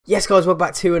Yes guys, welcome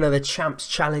back to another Champs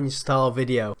Challenge style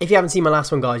video. If you haven't seen my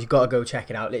last one guys, you've got to go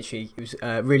check it out. Literally, it was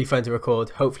really fun to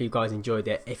record. Hopefully you guys enjoyed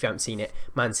it. If you haven't seen it,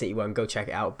 Man City one, go check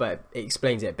it out. But it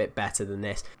explains it a bit better than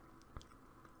this.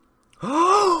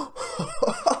 Oh!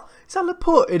 Is that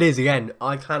Laporte? It is again.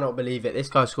 I cannot believe it. This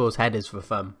guy scores headers for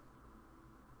fun.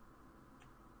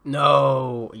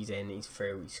 No! He's in, he's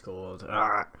through, he scored.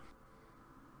 Ah.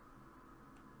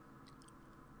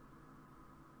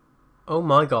 Oh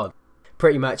my god.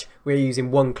 Pretty much, we're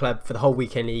using one club for the whole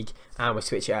weekend league and we'll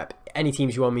switch it up. Any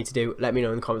teams you want me to do, let me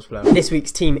know in the comments below. This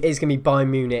week's team is going to be Bayern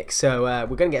Munich, so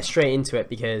we're going to get straight into it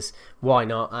because why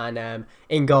not? And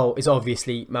in goal is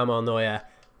obviously Manuel Neuer.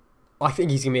 I think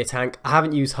he's going to be a tank. I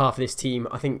haven't used half of this team.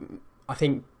 I think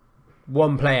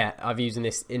one player I've used in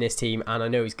this team and I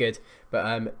know he's good,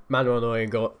 but Manuel Neuer in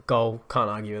goal, can't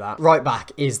argue with that. Right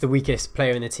back is the weakest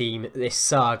player in the team, this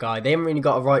Sarr guy. They haven't really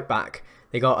got a right back.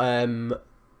 They got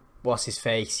what's his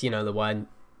face, you know, the one,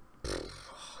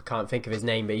 I can't think of his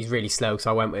name, but he's really slow, so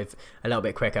I went with a little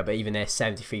bit quicker. But even this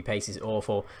 73 pace is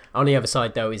awful. On the other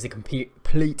side though is the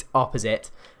complete opposite.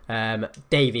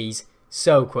 Davies,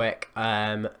 so quick,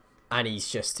 and he's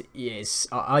just,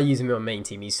 I use him on my main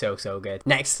team. He's so good.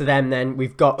 Next to them then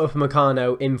we've got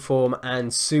Upamecano, Inform, and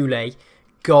Sule.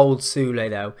 Gold Sule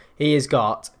though, he has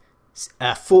got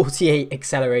 48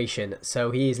 acceleration, so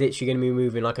he is literally going to be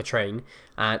moving like a train,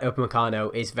 and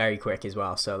Upamecano is very quick as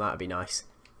well, so that would be nice.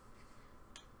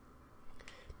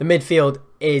 The midfield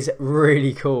is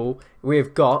really cool.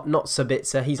 We've got, not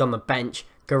Sabitzer, he's on the bench,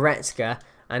 Goretzka,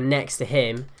 and next to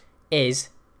him is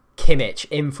Kimmich,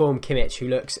 Inform Kimmich, who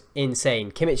looks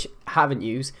insane. Kimmich I haven't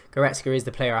used, Goretzka is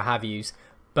the player I have used,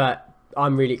 but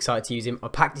I'm really excited to use him. I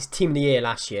packed his team of the year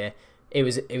last year. It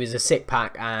was a sick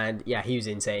pack, and yeah, he was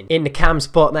insane. In the cam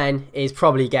spot then is,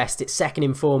 probably guessed, it's second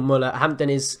Inform Muller. I haven't done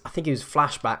his, I think it was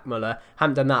flashback Muller.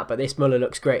 Haven't done that, but this Muller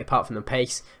looks great apart from the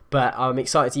pace. But I'm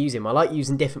excited to use him. I like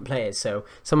using different players, so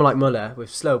someone like Muller with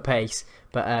slow pace,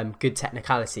 but good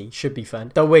technicality should be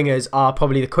fun. The wingers are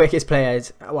probably the quickest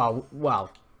players. Well,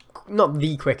 not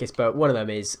the quickest, but one of them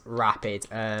is rapid.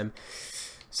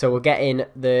 So we're getting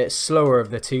the slower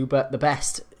of the two, but the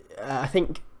best, I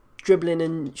think. Dribbling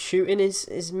and shooting is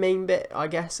his main bit, I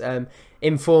guess.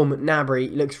 Inform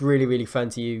Gnabry looks really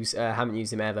fun to use. Haven't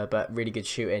used him ever, but really good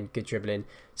shooting, good dribbling,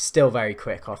 still very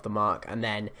quick off the mark. And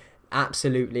then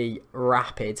absolutely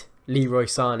rapid Leroy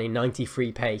Sané,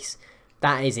 93 pace.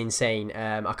 That is insane.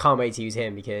 I can't wait to use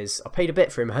him because I paid a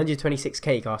bit for him.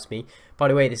 126k cost me. By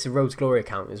the way, this is a Road to Glory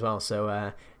account as well,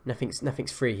 so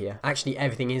nothing's free here. Actually,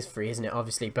 everything is free, isn't it?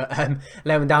 Obviously, but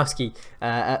Lewandowski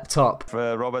up top.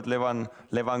 Robert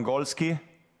Lewandowski.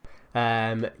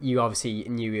 You obviously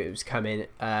knew it was coming.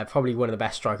 Probably one of the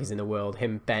best strikers in the world.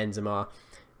 Him, Benzema,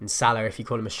 and Salah. If you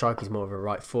call him a striker, he's more of a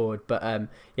right forward. But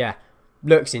yeah.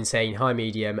 Looks insane, high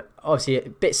medium, obviously a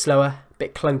bit slower, a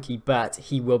bit clunky, but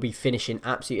he will be finishing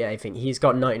absolutely everything. He's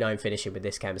got 99 finishing with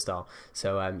this chem style,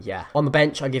 so yeah. On the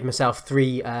bench, I give myself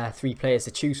three players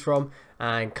to choose from,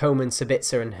 and Coman,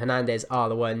 Sabitzer, and Hernandez are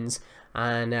the ones.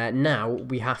 And now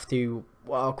we have to,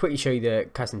 well, I'll quickly show you the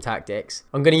custom tactics.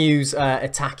 I'm going to use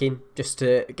attacking just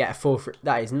to get a full,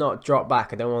 that is not drop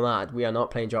back, I don't want that, we are not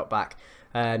playing drop back.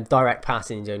 Direct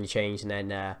passing is only changed,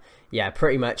 and then yeah,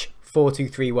 pretty much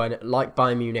 4-2-3-1 like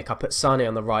Bayern Munich. I put Sané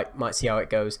on the right, might see how it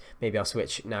goes. Maybe I'll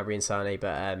switch Gnabry and Sané,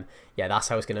 but yeah, that's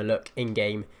how it's going to look in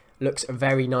game. Looks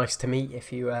very nice to me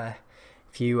if you ask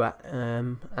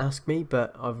me,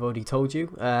 but I've already told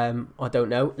you. I don't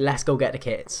know. Let's go get the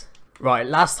kits. Right,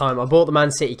 last time I bought the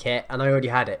Man City kit and I already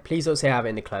had it. Please don't say I have it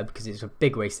in the club because it's a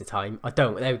big waste of time. I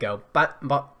don't. There we go.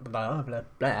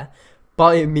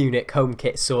 Bayern Munich home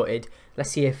kit sorted.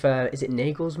 Let's see if is it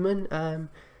Nagelsmann,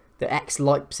 the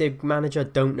ex-Leipzig manager.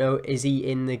 Don't know. Is he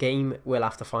in the game? We'll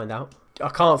have to find out. I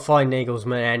can't find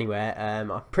Nagelsmann anywhere.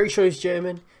 I'm pretty sure he's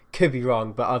German. Could be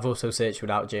wrong, but I've also searched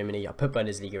without Germany. I put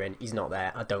Bundesliga in. He's not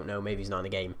there. I don't know. Maybe he's not in the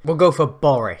game. We'll go for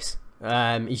Boris.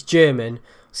 He's German.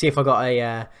 See if I got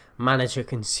a manager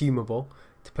consumable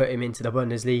to put him into the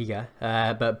Bundesliga.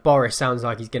 But Boris sounds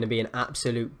like he's going to be an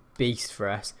absolute beast for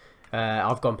us.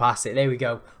 I've gone past it. There we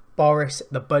go. Boris,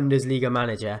 the Bundesliga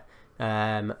manager,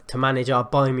 to manage our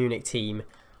Bayern Munich team.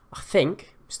 I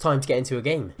think it's time to get into a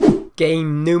game.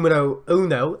 Game numero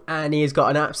uno, and he has got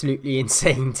an absolutely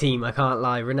insane team. I can't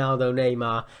lie. Ronaldo,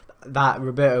 Neymar, that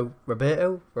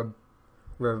Roberto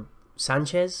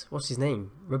Sanchez. What's his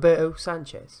name? Roberto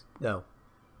Sanchez. No,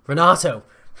 Renato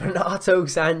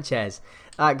Sanchez.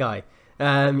 That guy.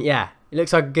 Yeah, it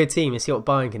looks like a good team. Let's see what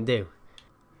Bayern can do.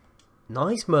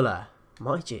 Nice Muller,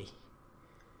 my G.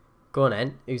 Go on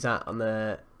then. Who's that on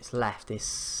the? It's left.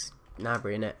 It's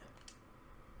Gnabry, innit?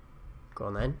 Go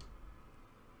on then.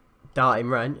 Darting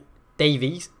run.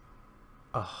 Davies.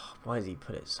 Oh, why does he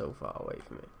put it so far away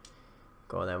from it?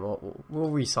 Go on then. We'll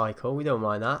recycle. We don't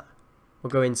mind that.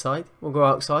 We'll go inside. We'll go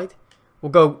outside.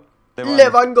 We'll go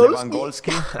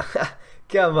Lewandowski.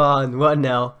 Come on.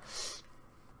 1-0.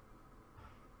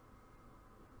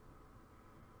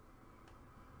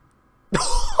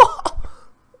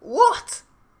 What?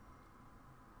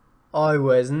 I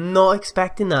was not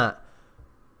expecting that.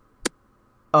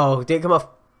 Oh, did it come off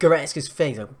Goretzka's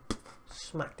face? I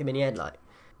smacked him in the head like.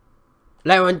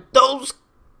 Lewandowski.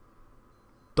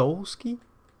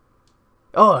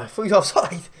 Oh, I thought he was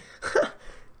offside.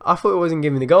 I thought it wasn't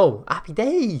giving the goal. Happy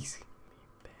days.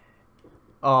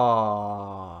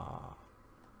 Oh.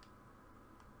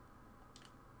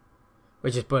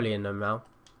 We're just bullying them now.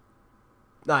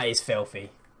 That is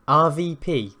filthy.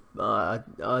 RVP. I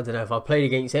don't know if I played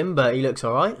against him, but he looks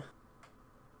alright.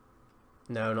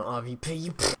 No, not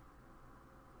RVP.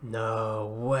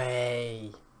 No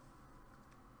way.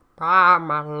 Bye,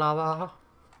 my lover.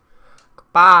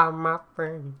 Goodbye, my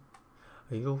friend.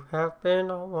 You have been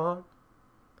the one.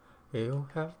 You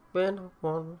have been the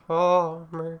one for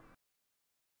me.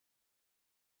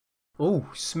 Oh,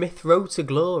 Smith Road to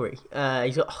Glory.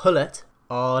 He's got Hullet.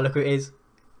 Oh, look who it is.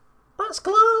 That's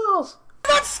class.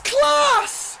 That's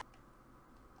class.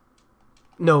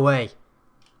 No way.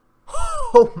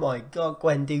 Oh my god,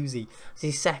 Guendouzi. It's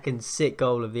his second sick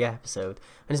goal of the episode.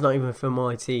 And it's not even for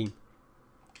my team.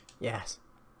 Yes.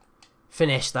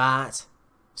 Finish that.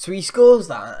 So he scores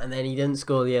that and then he didn't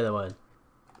score the other one.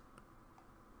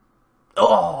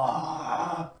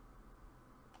 Oh!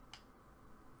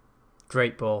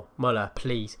 Great ball. Muller,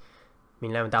 please. I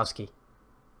mean Lewandowski.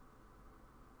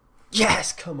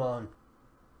 Yes, come on.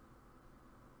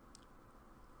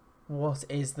 What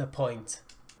is the point?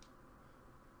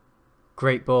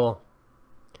 Great ball.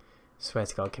 Swear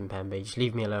to God, Kimpembe, just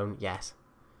leave me alone. Yes.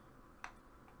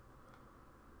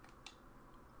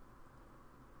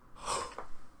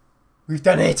 We've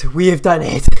done it. We have done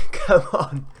it. Come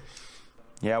on.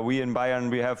 Yeah, we in Bayern,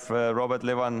 we have Robert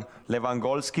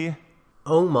Lewandowski.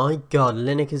 Oh my God,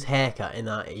 Lineker's haircut in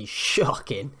that is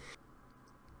shocking.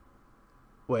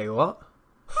 Wait, what?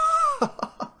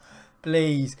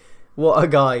 Please. What a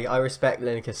guy. I respect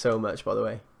Lineker so much, by the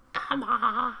way. Come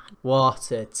on.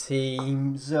 What a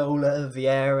team. Zola,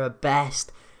 Vieira,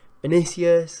 Best,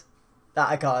 Vinicius.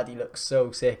 That Icardi looks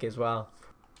so sick as well.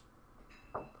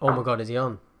 Oh my God, is he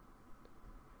on?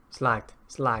 It's lagged.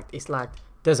 It's lagged. It's lagged.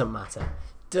 Doesn't matter.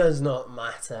 Does not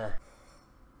matter.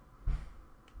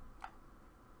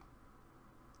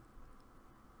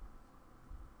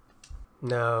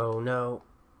 No, no.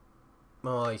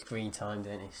 Oh, he's green timed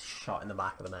and he's shot in the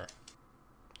back of the net.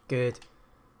 Good.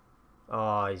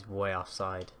 Oh, he's way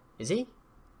offside. Is he?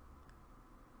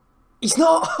 He's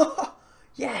not!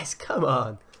 Yes, come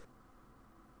on.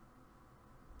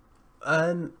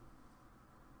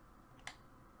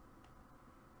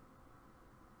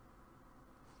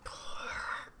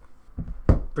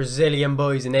 Brazilian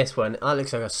boys in this one. That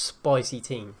looks like a spicy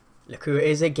team. Look who it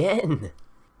is again.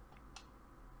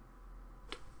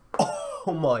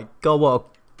 Oh my God, what a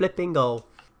flipping goal.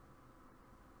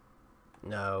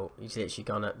 No, he's literally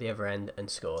gone at the other end and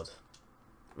scored.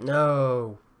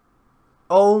 No.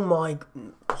 Oh my.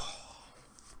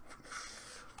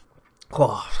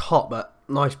 Oh, hot, but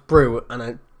nice brew and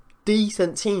a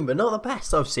decent team, but not the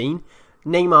best I've seen.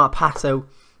 Neymar, Pato,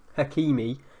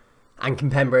 Hakimi and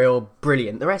Kimpembe are all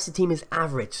brilliant. The rest of the team is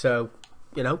average, so,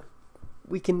 you know,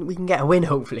 we can get a win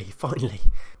hopefully, finally.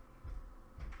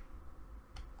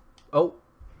 Oh,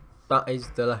 that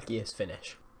is the luckiest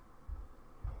finish.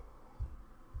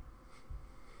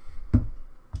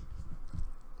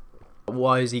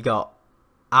 Why has he got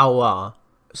Aouar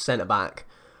centre back?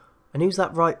 And who's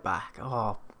that right back?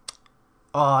 Oh,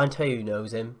 I tell you who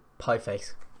knows him.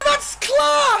 Pieface. That's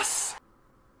class!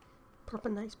 Proper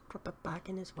nice, proper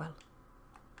bagging as well.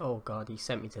 Oh God, he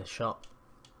sent me to the shop.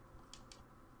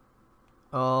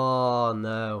 Oh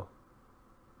no.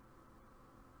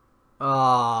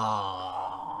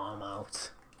 Oh, I'm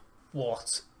out.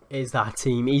 What is that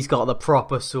team? He's got the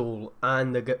proper Saul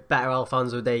and the better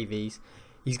Alphonso Davies.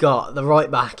 He's got the right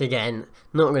back again.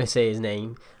 Not going to say his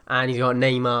name. And he's got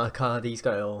Neymar, Icardi. He's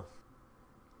got it all.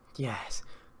 Yes.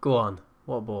 Go on.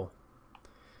 What a ball.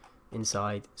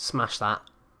 Inside. Smash that.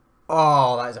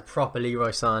 Oh, that is a proper Leroy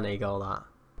Sané goal, that.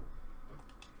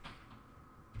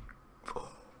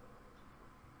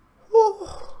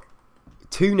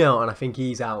 2-0 and I think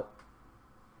he's out.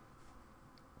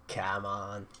 Come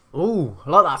on. Ooh, I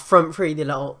like that front three, the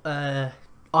little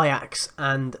Ajax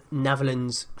and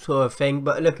Netherlands sort of thing.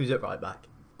 But look who's at right back.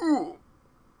 Ooh.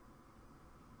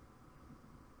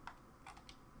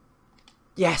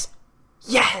 Yes.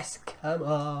 Yes. Come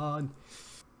on.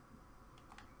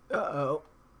 Uh-oh.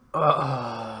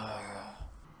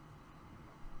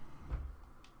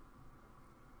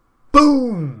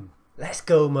 Boom. Let's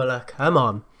go, Muller. Come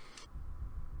on.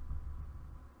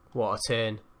 What a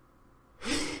turn.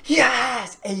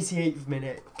 Yes! 88th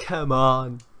minute. Come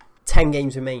on. 10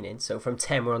 games remaining. So from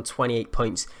 10, we're on 28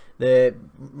 points. The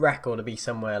record will be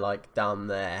somewhere like down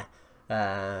there.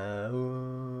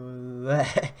 Down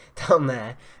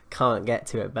there. Can't get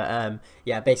to it. But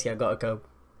yeah, basically I've got to go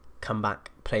come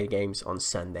back, play games on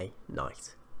Sunday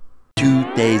night.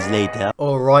 2 days later.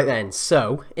 Alright then.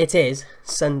 So it is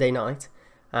Sunday night.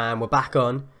 And we're back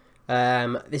on.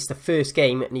 This is the first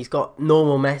game, and he's got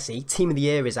normal Messi. Team of the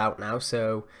Year is out now,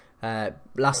 so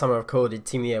last time I recorded,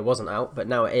 Team of the Year wasn't out, but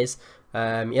now it is. He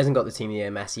hasn't got the Team of the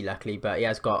Year Messi, luckily, but he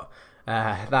has got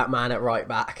that man at right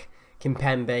back,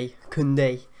 Kimpembe,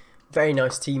 Koundé. Very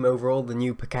nice team overall, the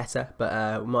new Paqueta,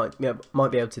 but might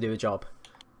be able to do a job.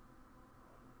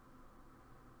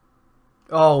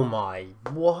 Oh my,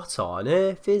 what on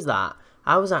earth is that?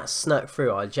 How was that snuck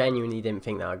through? I genuinely didn't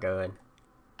think that would go in.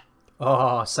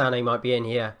 Oh, Sané might be in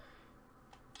here.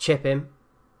 Chip him.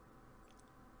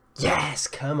 Yes,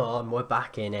 come on, we're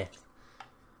back in it.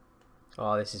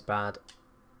 Oh, this is bad.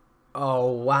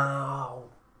 Oh, wow.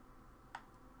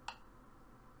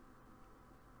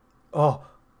 Oh,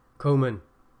 Coleman.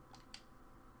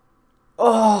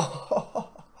 Oh,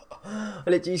 I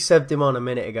literally subbed him on a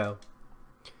minute ago.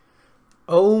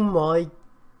 Oh my,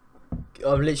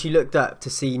 I've literally looked up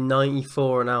to see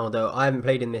 94 Ronaldo. I haven't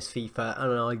played in this FIFA,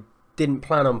 and I didn't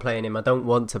plan on playing him. I don't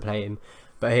want to play him,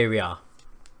 but here we are.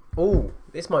 Oh,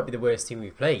 this might be the worst team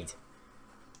we've played.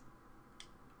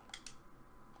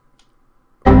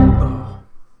 Oh.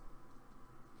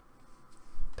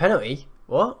 Penalty?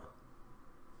 What?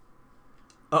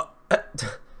 Oh,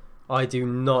 I do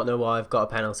not know why I've got a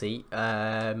penalty.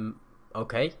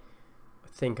 Okay. I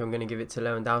think I'm going to give it to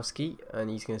Lewandowski, and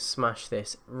he's going to smash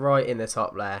this right in the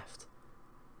top left.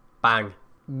 Bang.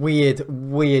 Weird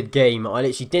game. I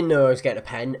literally didn't know I was getting a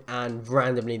pen, and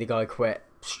randomly the guy quit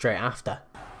straight after.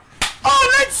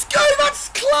 Oh, let's go! That's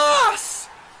class!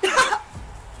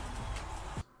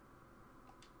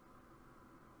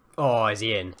 Oh, is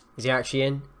he in? Is he actually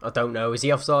in? I don't know. Is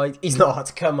he offside? He's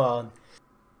not. Come on.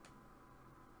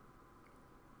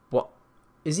 What?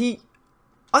 Is he?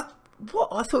 What?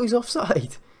 I thought he was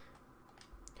offside.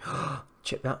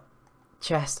 Chip that.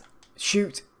 Chest.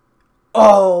 Shoot.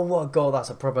 Oh, what a goal. That's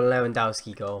a proper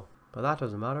Lewandowski goal. But that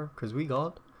doesn't matter, because we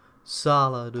got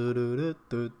Salah.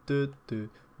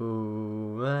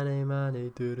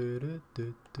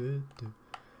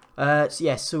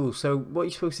 Yeah, so what you're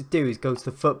supposed to do is go to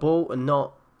the football and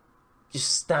not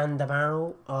just stand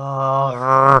about.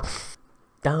 Oh,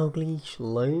 Dalglish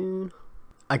alone.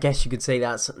 I guess you could say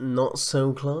that's not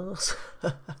so class.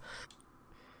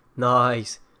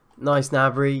 Nice. Nice,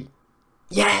 Nabry.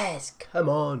 Yes! Come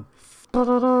on.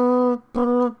 Don't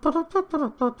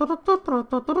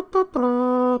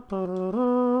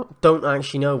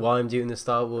actually know why I'm doing the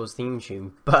Star Wars theme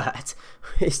tune, but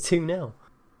it's 2-0.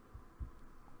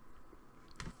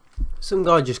 Some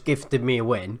guy just gifted me a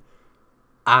win,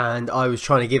 and I was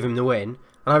trying to give him the win,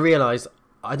 and I realised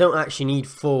I don't actually need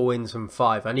 4 wins from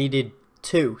 5. I needed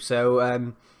 2,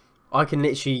 so I can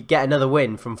literally get another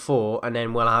win from 4, and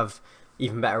then we'll have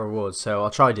even better rewards. So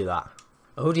I'll try to do that.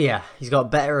 Oh dear, he's got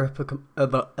better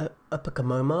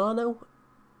Upamecano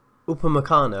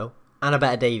and a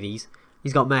better Davies.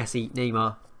 He's got Messi,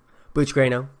 Neymar,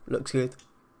 Butch-Greno. Looks good.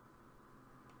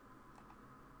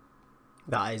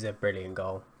 That is a brilliant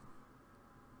goal.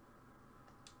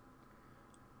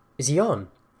 Is he on?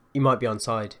 He might be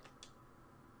onside.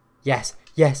 Yes,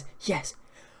 yes, yes.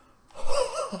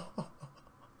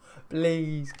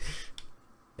 Please.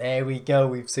 There we go.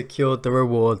 We've secured the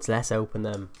rewards. Let's open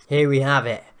them. Here we have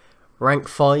it. Rank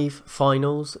 5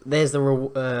 finals. There's the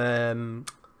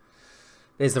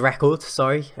record.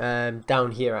 Sorry.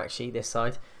 Down here actually. This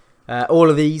side.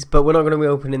 All of these, but we're not going to be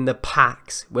opening the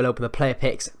packs. We'll open the player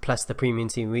picks plus the premium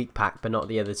team week pack, but not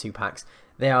the other 2 packs.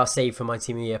 They are saved for my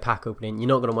team of the year pack opening. You're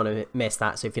not going to want to miss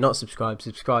that. So if you're not subscribed,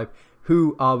 subscribe.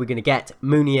 Who are we going to get?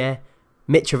 Munier,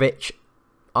 Mitrovic.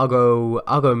 I'll go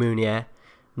Munier.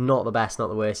 Not the best, not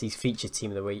the worst. He's featured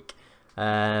team of the week.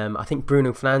 I think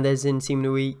Bruno Fernandes in team of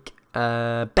the week.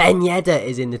 Ben Yedder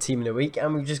is in the team of the week,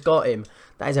 and we've just got him.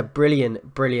 That is a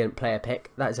brilliant player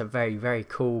pick. That is a very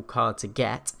cool card to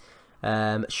get.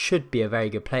 Should be a very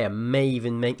good player. May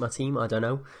even make my team. I don't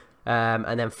know.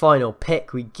 And then final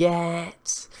pick we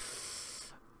get.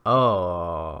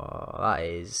 Oh, that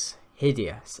is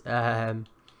hideous.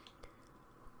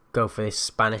 go for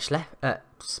this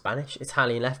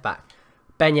Italian left back.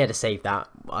 Ben Yedder saved that,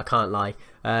 I can't lie.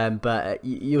 But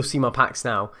you'll see my packs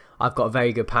now. I've got a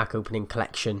very good pack opening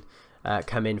collection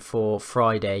coming for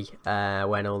Friday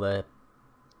when all the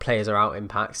players are out in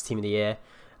packs, team of the year.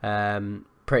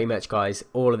 Pretty much, guys,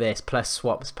 all of this plus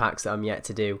swaps packs that I'm yet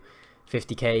to do.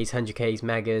 50Ks, 100Ks,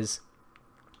 megas,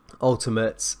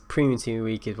 ultimates, premium team of the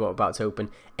week is what I'm about to open.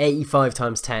 85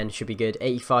 times 10 should be good.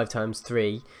 85 times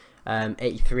 3,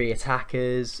 83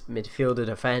 attackers, midfielder,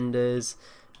 defenders,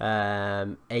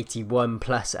 81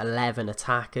 plus 11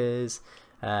 attackers,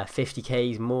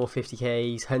 50Ks, more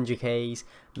 50Ks, 100Ks,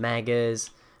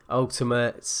 megas,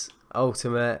 ultimate.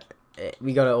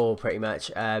 We got it all pretty much.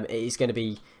 It is going to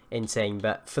be insane,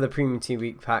 but for the premium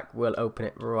 2-week pack, we'll open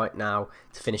it right now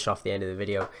to finish off the end of the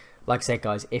video. Like I said,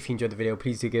 guys, if you enjoyed the video,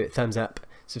 please do give it a thumbs up.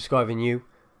 Subscribe if you're new.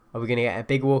 Are we going to get a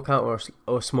big walkout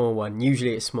or a small one?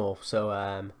 Usually it's small, so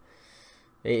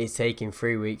it is taking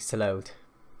 3 weeks to load.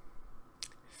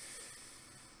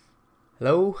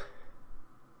 Hello?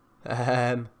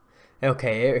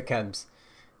 Okay, here it comes.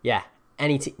 Yeah,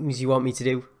 any teams you want me to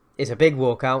do? It's a big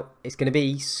walkout. It's going to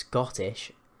be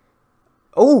Scottish.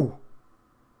 Oh!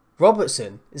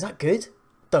 Robertson. Is that good?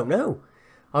 Don't know.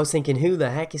 I was thinking, who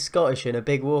the heck is Scottish in a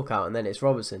big walkout, and then it's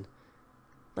Robertson.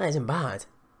 That isn't bad.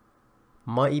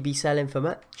 Might he be selling for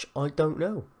much? I don't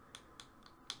know.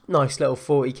 Nice little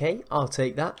 40k. I'll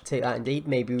take that. Take that indeed.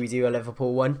 Maybe we do a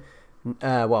Liverpool one.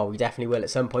 Well, we definitely will at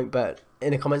some point, but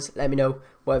in the comments, let me know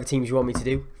whatever teams you want me to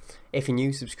do. If you're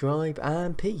new, subscribe,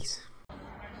 and peace.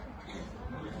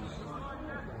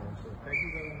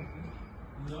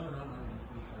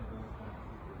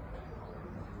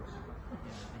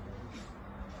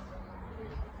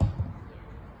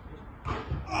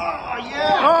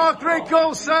 Oh, great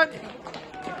goal, son.